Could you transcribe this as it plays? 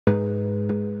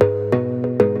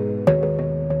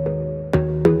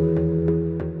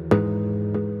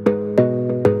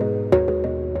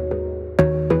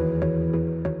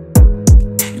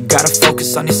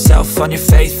focus on yourself, on your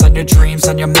faith, on your dreams,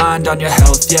 on your mind, on your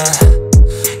health, yeah.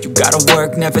 You gotta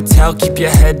work, never tell, keep your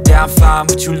head down, find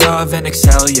what you love and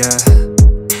excel, yeah.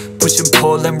 Push and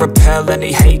pull and repel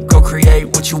any hate, go create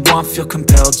what you want, feel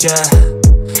compelled, yeah.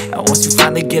 And once you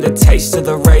finally get a taste of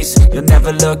the race, you'll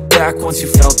never look back once you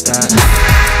felt that.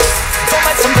 Don't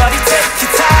let somebody take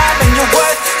your time and your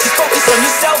worth, just focus on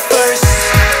yourself first.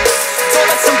 Don't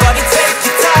let somebody take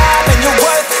your time and your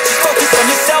worth, just focus on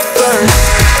yourself first.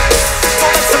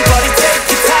 Don't let somebody take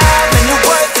your time and your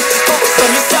worth, just focus on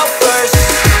yourself first.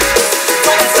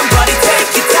 Don't let somebody take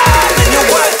your time and your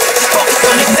worth, just focus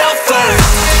on yourself first.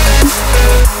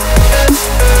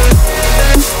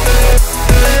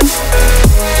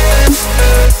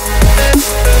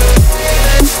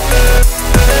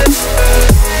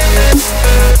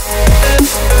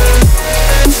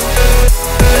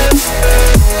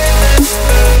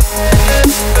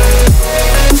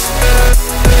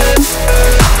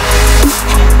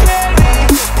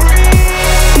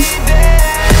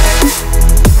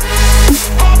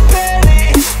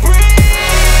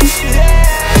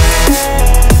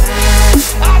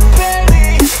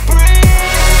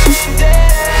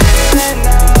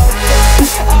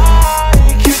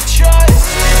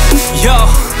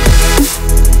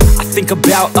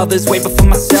 About others way before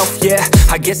myself, yeah.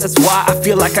 I guess that's why I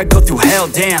feel like I go through hell,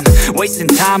 damn. Wasting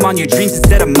time on your dreams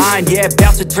instead of mine, yeah.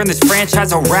 About to turn this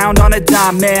franchise around on a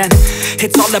dime, man.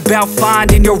 It's all about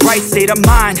finding your right state of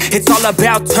mind. It's all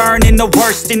about turning the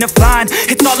worst into fine.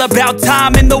 It's all about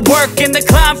time and the work and the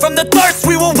climb. From the thirst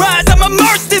we will rise, I'm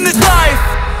immersed in this life.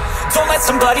 Don't let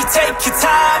somebody take your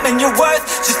time and your worth,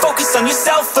 just focus on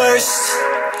yourself first.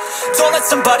 Don't let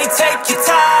somebody take your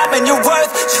time and your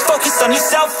worth, just focus on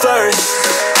yourself first.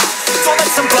 Don't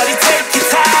let somebody take your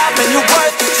time and your worth.